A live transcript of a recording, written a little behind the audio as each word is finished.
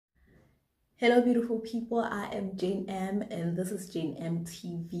Hello beautiful people, I am Jane.m and this is JaneM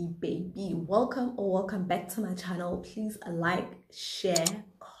TV baby. Welcome back to my channel. Please like, share,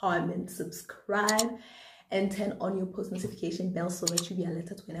 comment, subscribe and turn on your post notification bell so that you'll be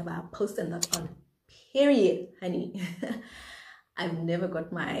alerted whenever I post, and that's on period, honey. I've never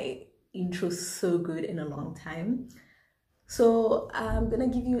got my intro so good in a long time. So I'm gonna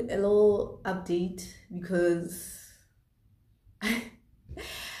give you a little update because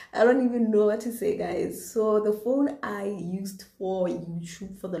I don't even know what to say, guys. So the phone I used for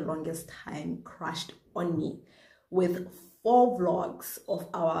YouTube for the longest time crashed on me with 4 vlogs of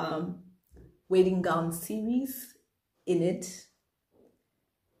our wedding gown series in it.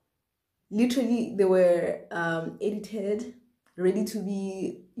 Literally, they were edited, ready to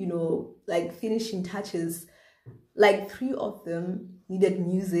be, like finishing touches. Like 3 of them needed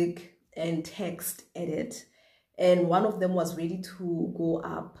music and text edit, and 1 of them was ready to go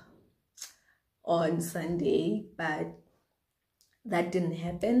up on Sunday, but that didn't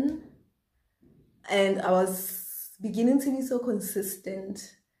happen. And I was beginning to be so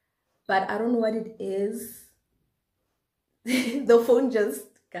consistent, but I don't know what it is. The phone just,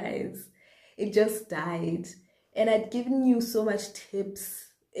 guys, it just died. And I'd given you so much tips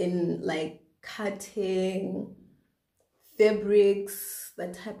in like cutting, fabrics,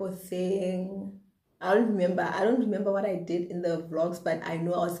 that type of thing. I don't remember what I did in the vlogs, but I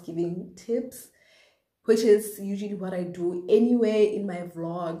know I was giving tips, which is usually what I do anyway in my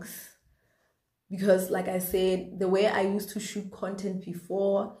vlogs, because like I said, the way I used to shoot content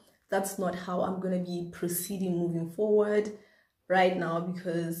before, that's not how I'm gonna be proceeding moving forward right now,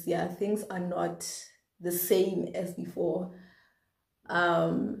 because yeah, things are not the same as before.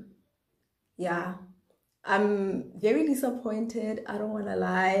 Yeah, I'm very disappointed. I don't want to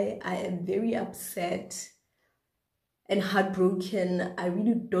lie. I am very upset and heartbroken. I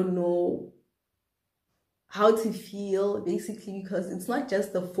really don't know how to feel, basically, because it's not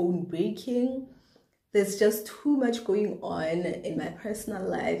just the phone breaking. There's just too much going on in my personal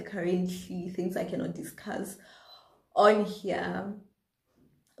life currently, things I cannot discuss on here.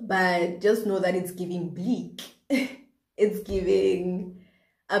 But just know that it's giving bleak. It's giving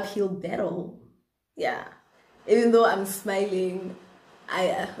uphill battle. Yeah, even though I'm smiling,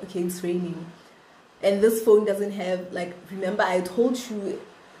 okay, it's raining, and this phone doesn't have, like, remember I told you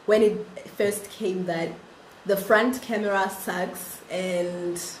when it first came that the front camera sucks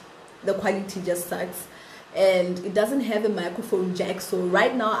and the quality just sucks, and it doesn't have a microphone jack. So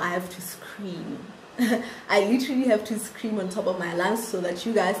right now I have to scream. I literally have to scream on top of my lungs so that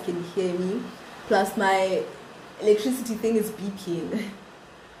you guys can hear me, plus my electricity thing is beeping.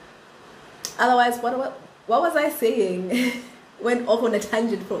 Otherwise, what was I saying? Went off on a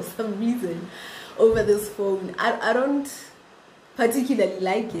tangent for some reason over this phone. I don't particularly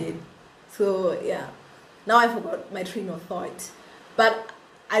like it. So yeah, now I forgot my train of thought. But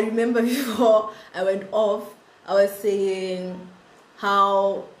I remember before I went off, I was saying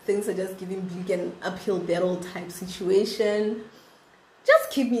how things are just giving bleak and uphill battle type situation. Just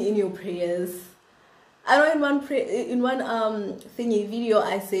keep me in your prayers. I know in one thingy video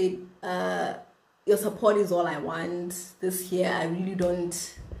I said your support is all I want this year. I'm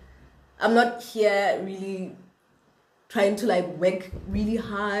not here really trying to like work really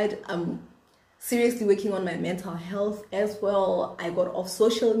hard. I'm seriously working on my mental health as well. I got off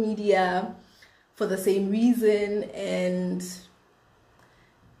social media for the same reason, and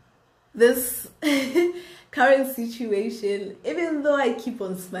this current situation, even though I keep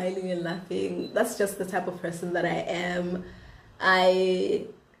on smiling and laughing, that's just the type of person that I am. I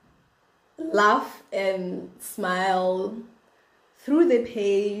laugh and smile through the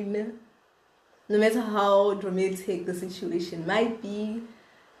pain, no matter how dramatic the situation might be.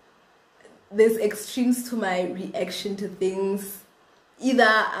 There's extremes to my reaction to things. Either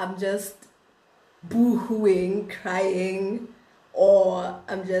I'm just boo-hooing, crying, or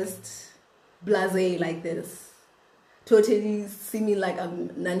I'm just blasé like this, totally seeming like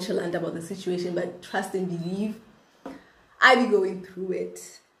I'm nonchalant about the situation. But trust and believe, I be going through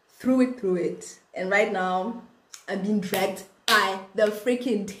it. And right now I'm being dragged by the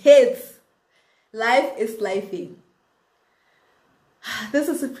freaking tits. Life is lifing. This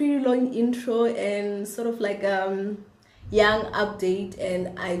is a pretty long intro and sort of like young update,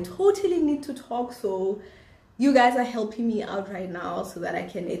 and I totally need to talk, so you guys are helping me out right now so that I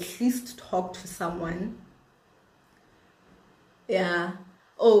can at least talk to someone. Yeah.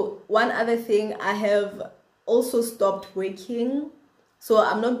 Oh, one other thing, I have also stopped working. So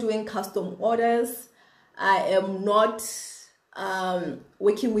I'm not doing custom orders. I am not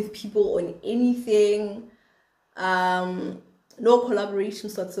working with people on anything. No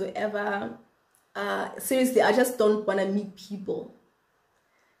collaborations whatsoever. Seriously, I just don't want to meet people.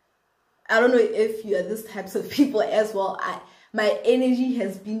 I don't know if you are this types of people as well. My energy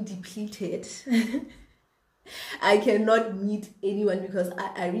has been depleted. I cannot meet anyone because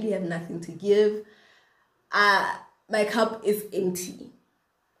I really have nothing to give. My cup is empty.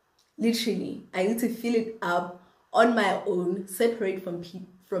 Literally, I need to fill it up on my own, separate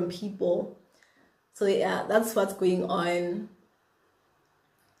from people. So yeah, that's what's going on.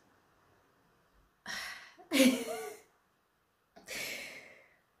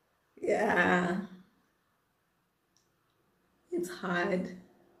 Yeah, it's hard.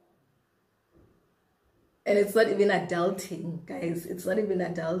 And it's not even adulting, guys. It's not even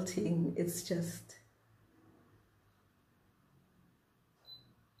adulting. It's just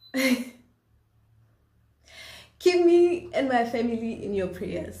keep me and my family in your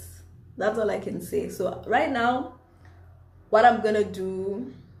prayers. That's all I can say. So right now, what I'm gonna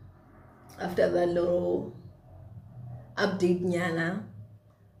do after that little update, Nyana,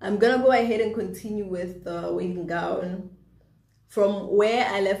 I'm gonna go ahead and continue with the wedding gown. From where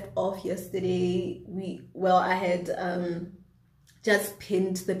I left off yesterday, I had just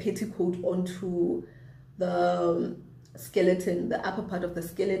pinned the petticoat onto the skeleton, the upper part of the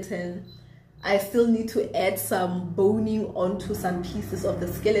skeleton. I still need to add some boning onto some pieces of the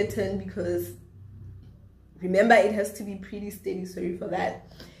skeleton because remember, it has to be pretty steady. Sorry for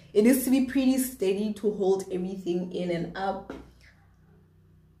that. It needs to be pretty steady to hold everything in and up.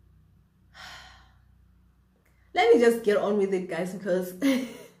 Let me just get on with it, guys, because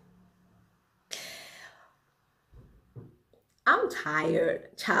I'm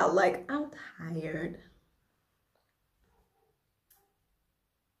tired, child. Like, I'm tired.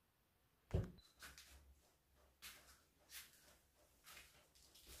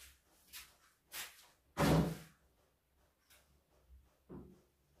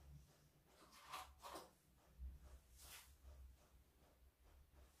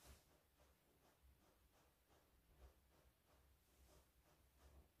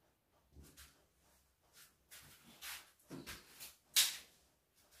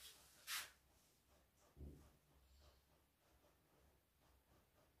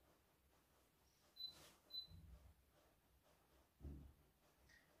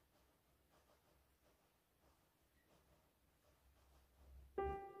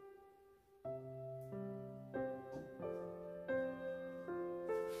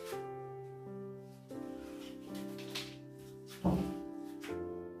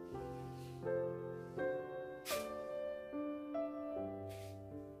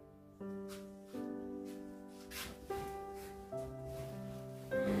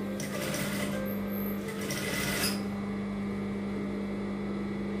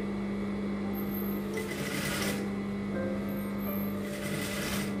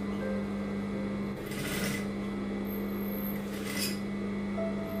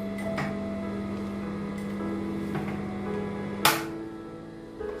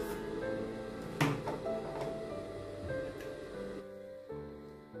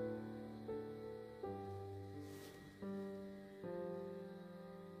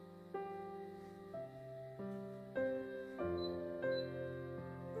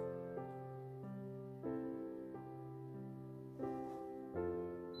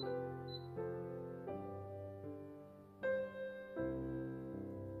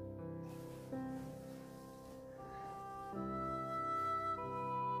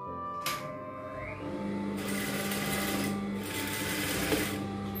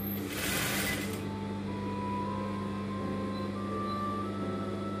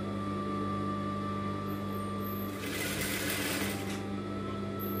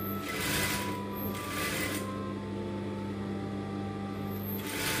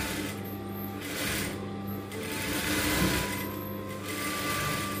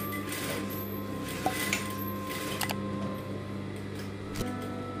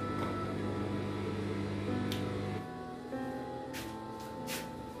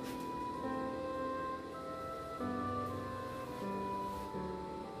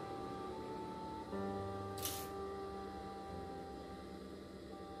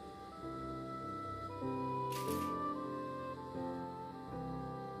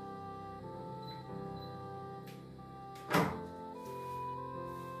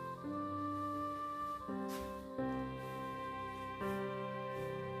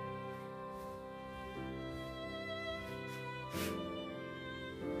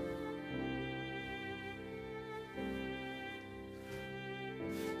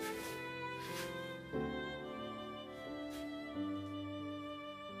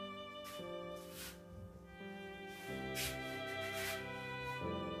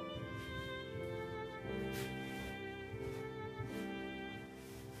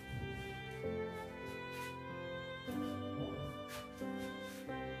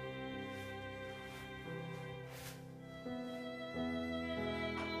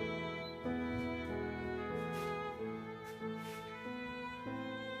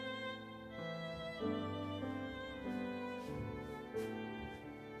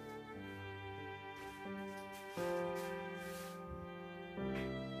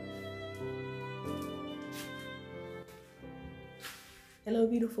 Hello,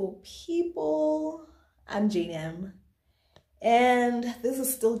 beautiful people. I'm Jane.m, and this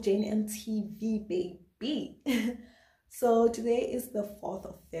is still JaneM TV, baby. So today is the 4th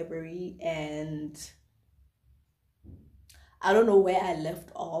of February, and I don't know where I left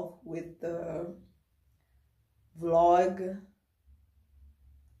off with the vlog,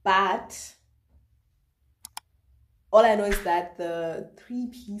 but all I know is that the 3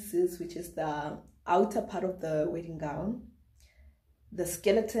 pieces, which is the outer part of the wedding gown, the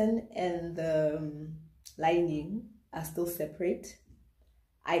skeleton, and the lining, are still separate.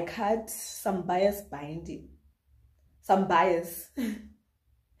 I cut some bias binding, some bias,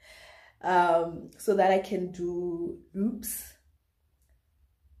 so that I can do loops.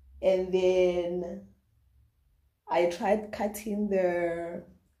 And then I tried cutting the,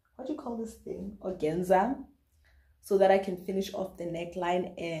 what do you call this thing, organza, so that I can finish off the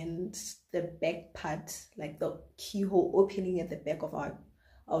neckline and the back part, like the keyhole opening at the back of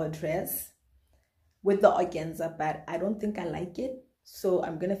our dress with the organza, but I don't think I like it. So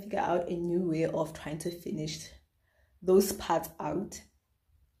I'm gonna figure out a new way of trying to finish those parts out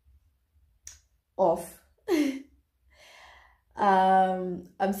off.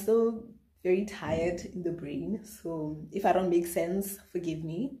 I'm still very tired in the brain, so if I don't make sense, forgive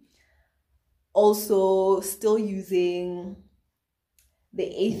me. Also, still using the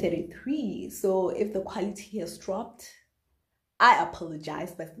A33, so if the quality has dropped, I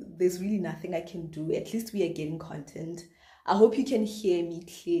apologize, but there's really nothing I can do. At least we are getting content. I hope you can hear me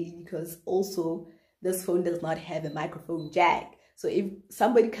clearly, because also this phone does not have a microphone jack. So if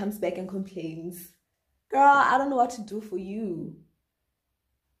somebody comes back and complains, girl, I don't know what to do for you,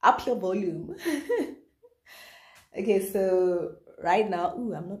 up your volume. Okay, so right now,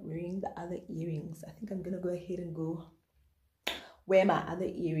 ooh, I'm not wearing the other earrings. I think I'm gonna go ahead and go wear my other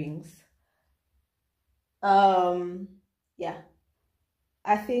earrings. Yeah,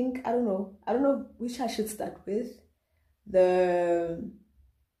 I think, I don't know which I should start with. The,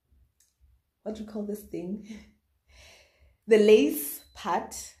 what do you call this thing? The lace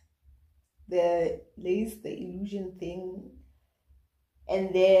part, the lace, the illusion thing,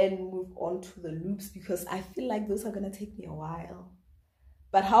 and then move on to the loops, because I feel like those are gonna take me a while.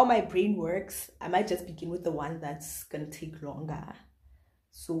 But how my brain works, I might just begin with the one that's gonna take longer.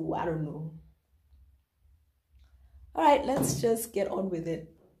 So I don't know. All right, let's just get on with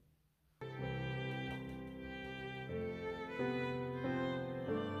it.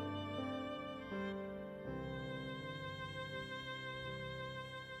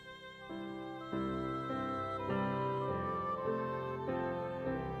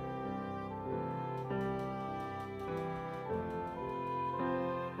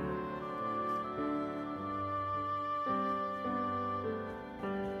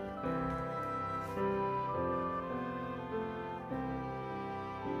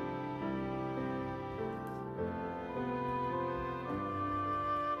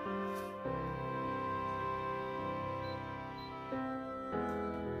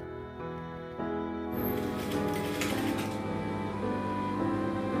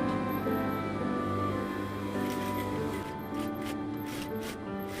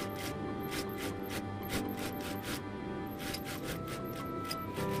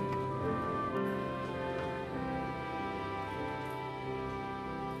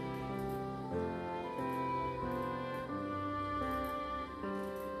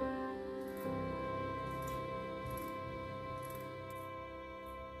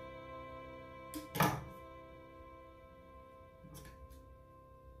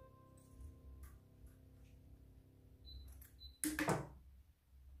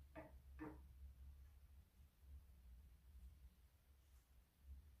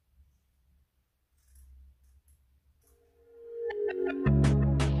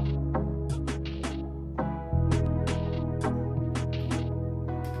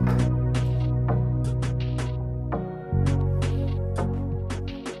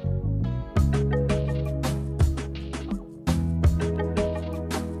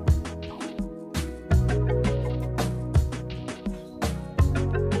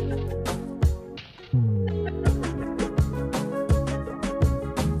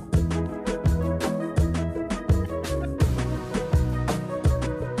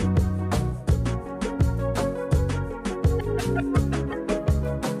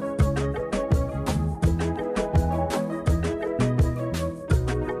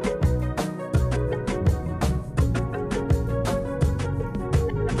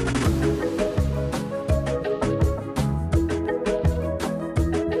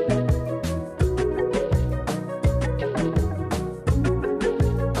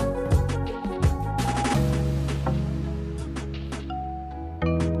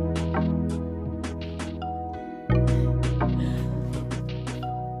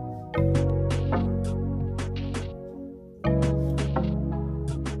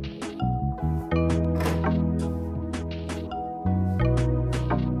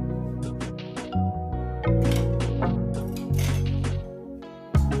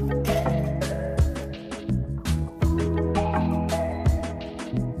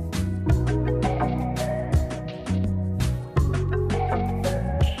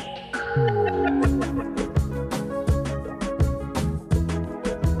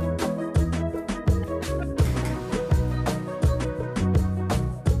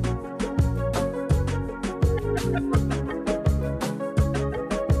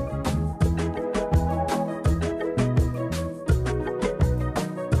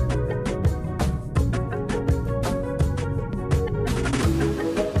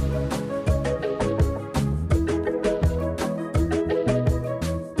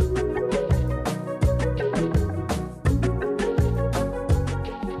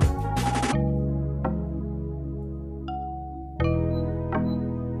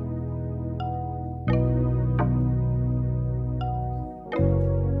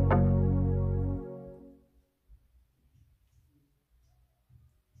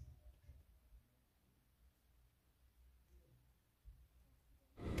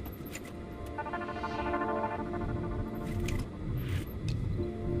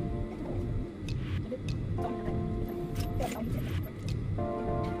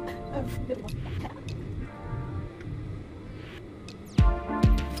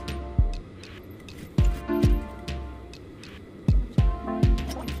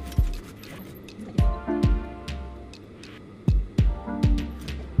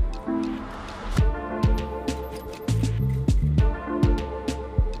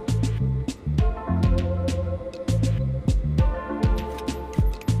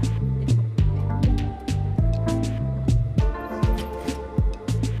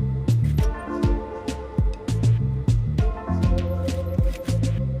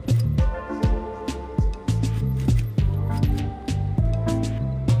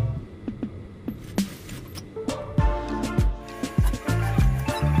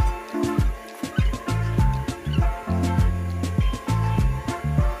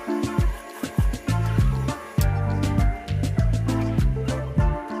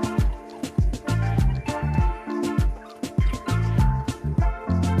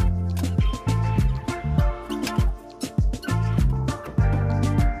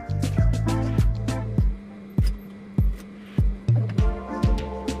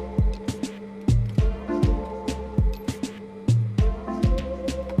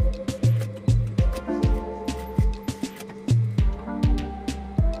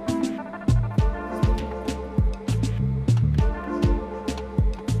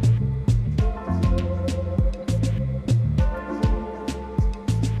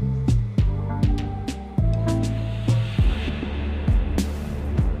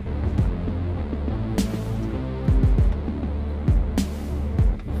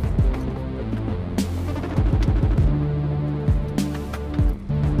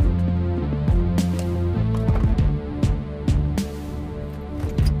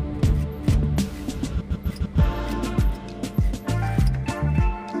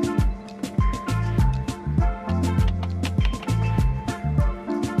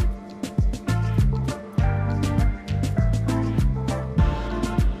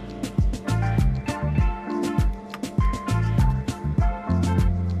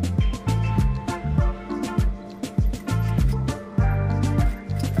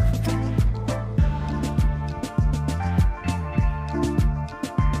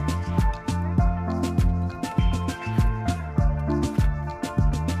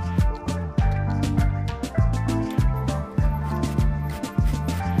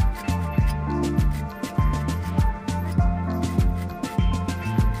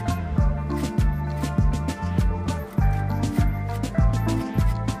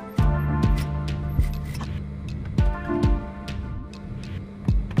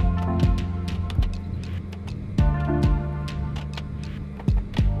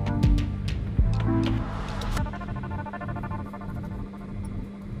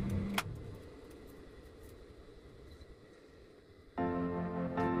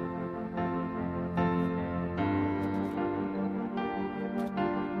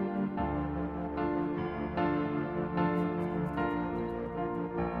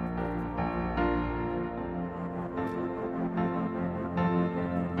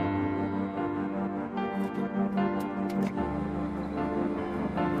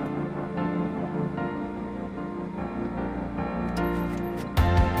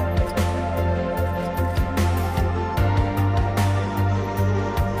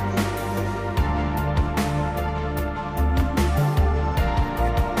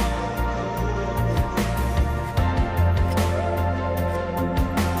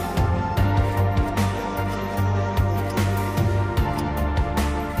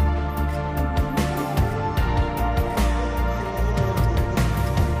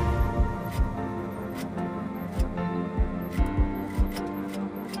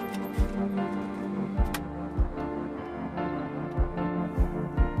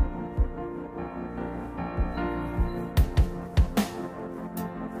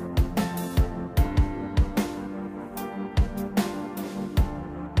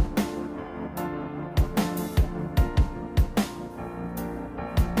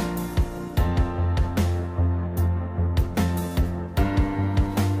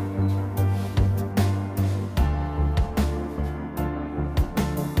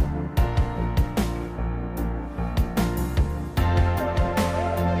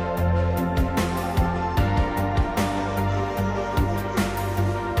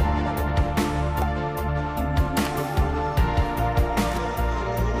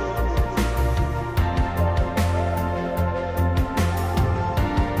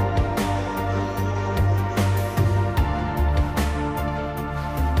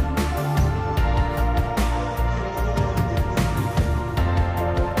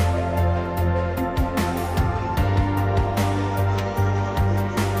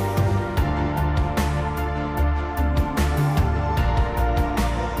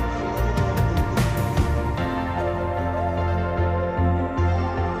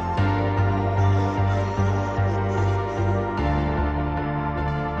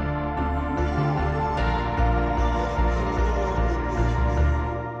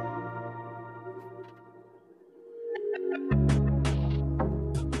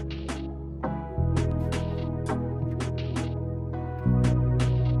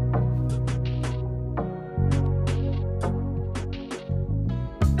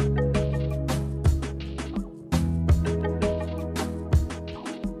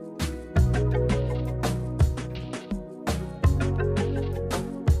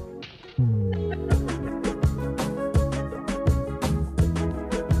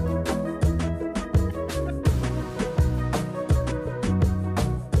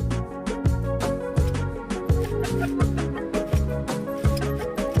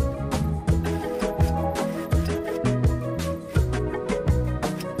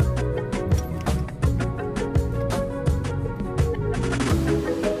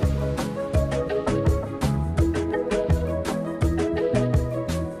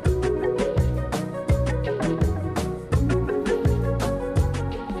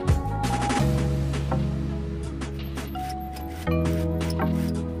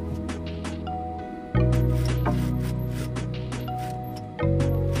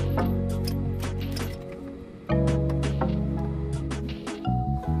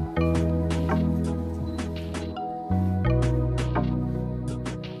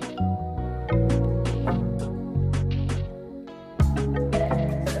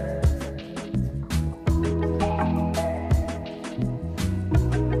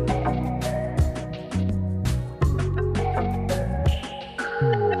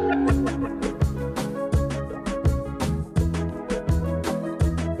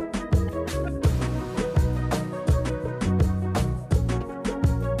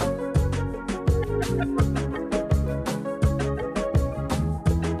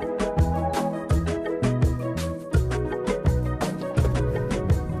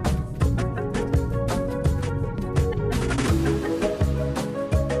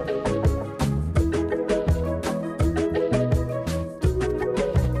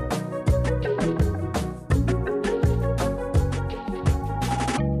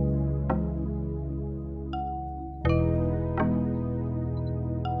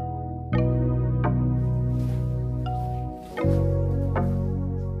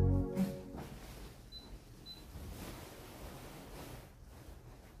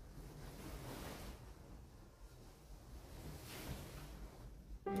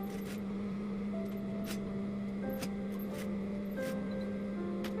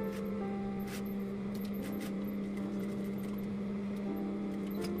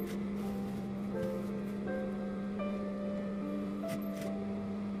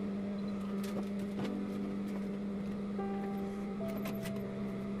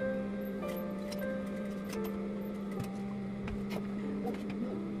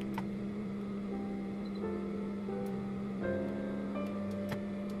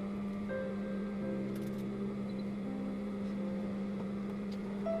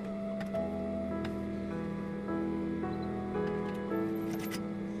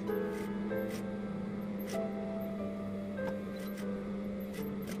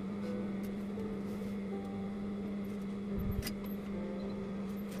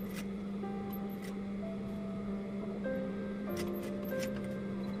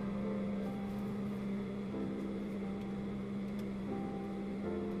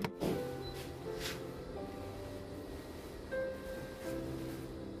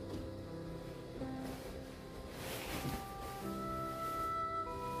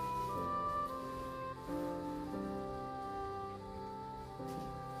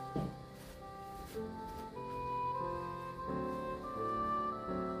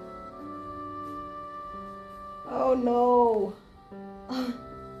 Oh no. Oh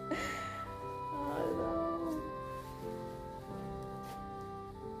no.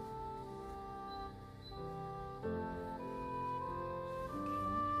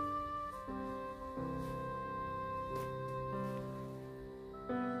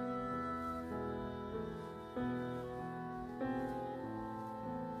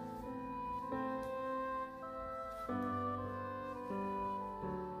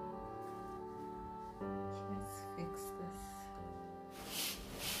 Let's fix this.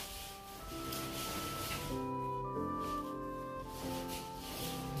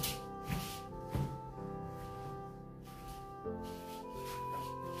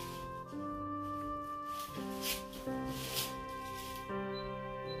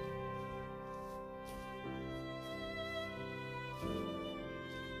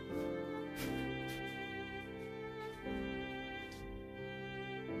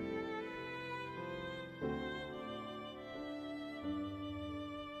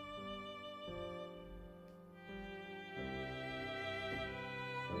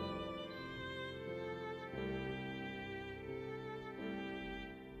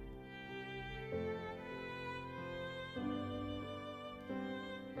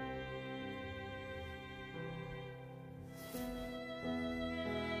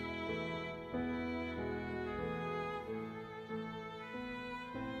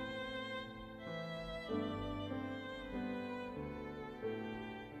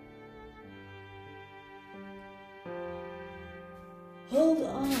 Hold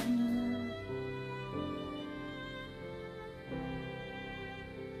on.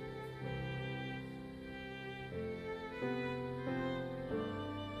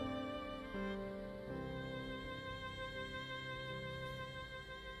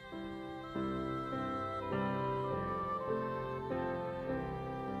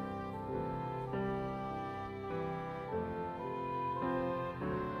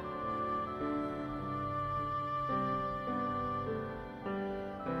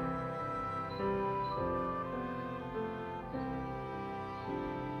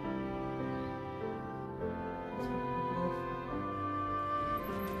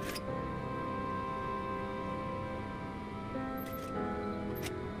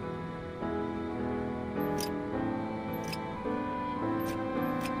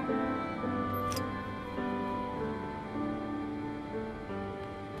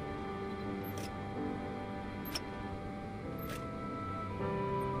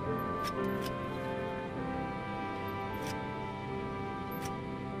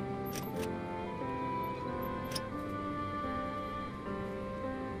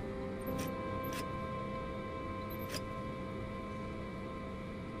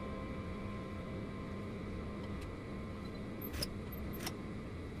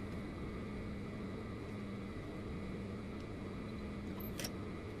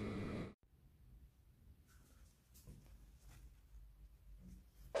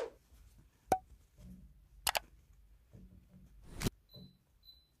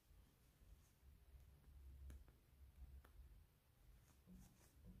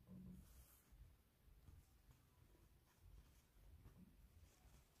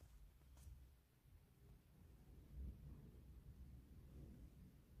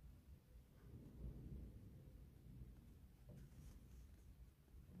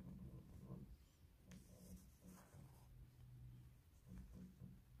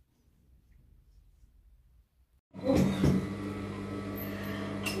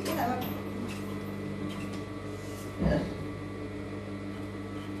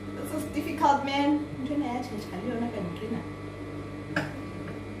 This is difficult, man. I'm trying to actually tell you, I'm not going to do that.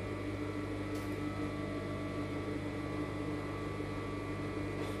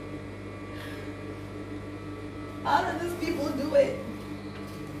 How do these people do it?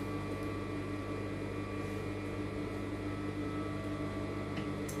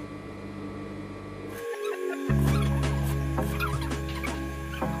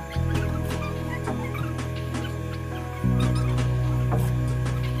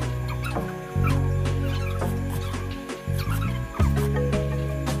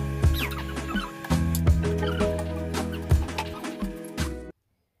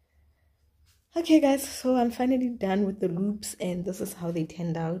 Okay guys, so I'm finally done with the loops and this is how they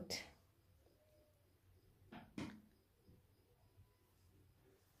turned out.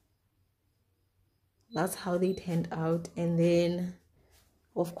 That's how they turned out. And then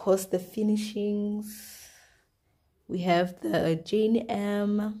of course the finishings, we have the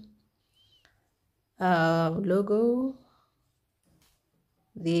JaneM logo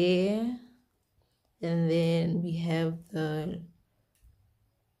there, and then we have the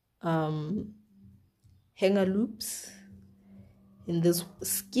hanger loops in this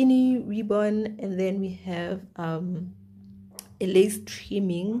skinny ribbon, and then we have a lace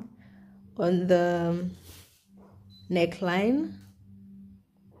trimming on the neckline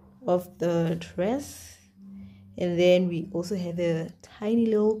of the dress, and then we also have a tiny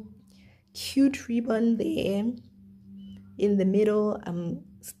little cute ribbon there in the middle. I'm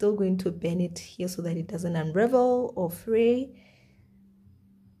still going to bend it here so that it doesn't unravel or fray.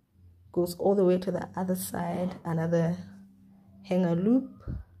 Goes all the way to the other side, another hanger loop.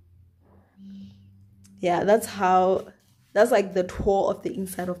 Yeah, that's like the tour of the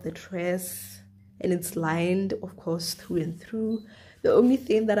inside of the dress, and it's lined, of course, through and through. The only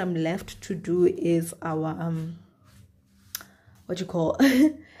thing that I'm left to do is our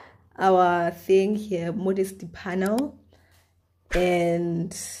our thing here, modesty panel,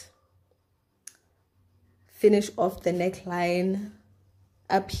 and finish off the neckline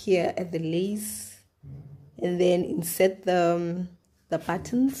up here at the lace, and then insert the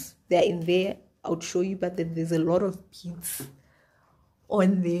buttons. They're in there. I'll show you, but there's a lot of beads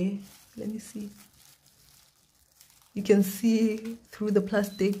on there. Let me see. You can see through the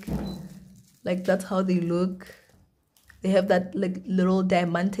plastic, like that's how they look. They have that like little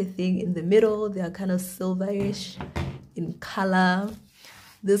diamante thing in the middle. They are kind of silverish in color.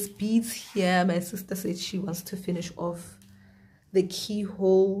 These beads here, my sister said she wants to finish off the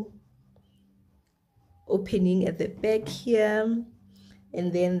keyhole opening at the back here,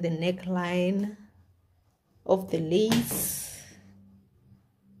 and then the neckline of the lace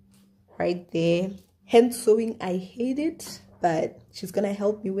right there. Hand sewing, I hate it, but she's gonna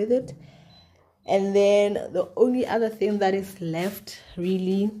help me with it. And then the only other thing that is left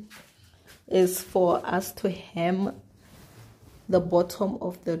really is for us to hem the bottom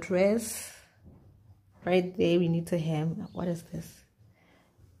of the dress. Right there, we need to hem. What is this?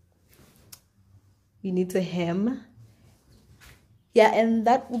 We need to hem. Yeah, and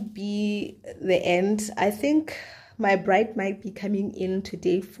that would be the end. I think my bride might be coming in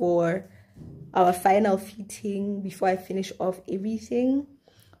today for our final fitting before I finish off everything.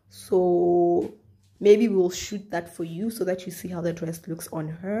 So maybe we'll shoot that for you so that you see how the dress looks on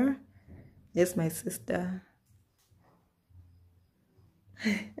her. There's my sister.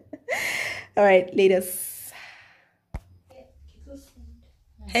 All right, ladies.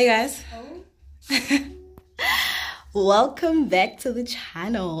 Hey guys. Welcome back to the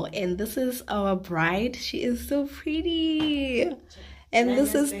channel, and this is our bride. She is so pretty, and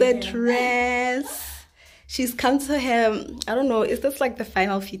this is the dress. She's come to him. I don't know, is this like the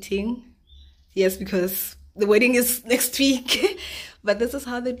final fitting? Yes, because the wedding is next week. But this is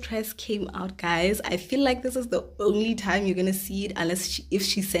how the dress came out, guys. I feel like this is the only time you're gonna see it, unless if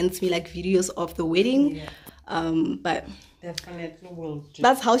she sends me like videos of the wedding. Yeah. But definitely will do.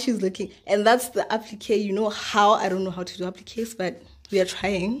 That's how she's looking, and that's the applique. You know how I don't know how to do appliques, but we are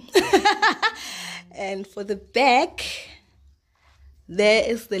trying. And for the back, there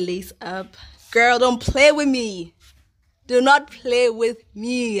is the lace up. Girl, don't play with me. Do not play with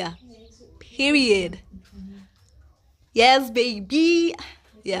me. Period. Yes, baby.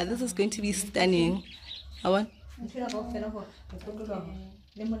 Yeah, this is going to be stunning. How one?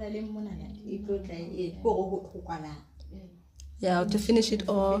 Yeah, to finish it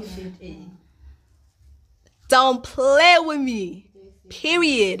off. Don't play with me.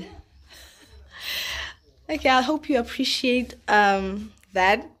 Period. Okay, I hope you appreciate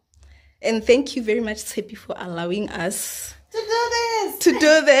that. And thank you very much, Tshepi, for allowing us to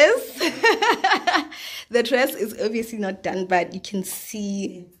do this. The dress is obviously not done, but you can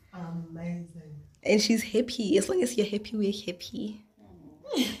see it's amazing. And she's happy. As long as you're happy, we're happy.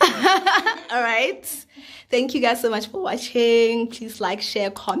 All right, thank you guys so much for watching. Please like,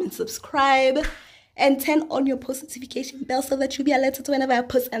 share, comment, subscribe, and turn on your post notification bell so that you'll be alerted whenever I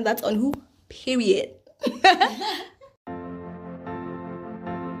post, and that's on who? Period.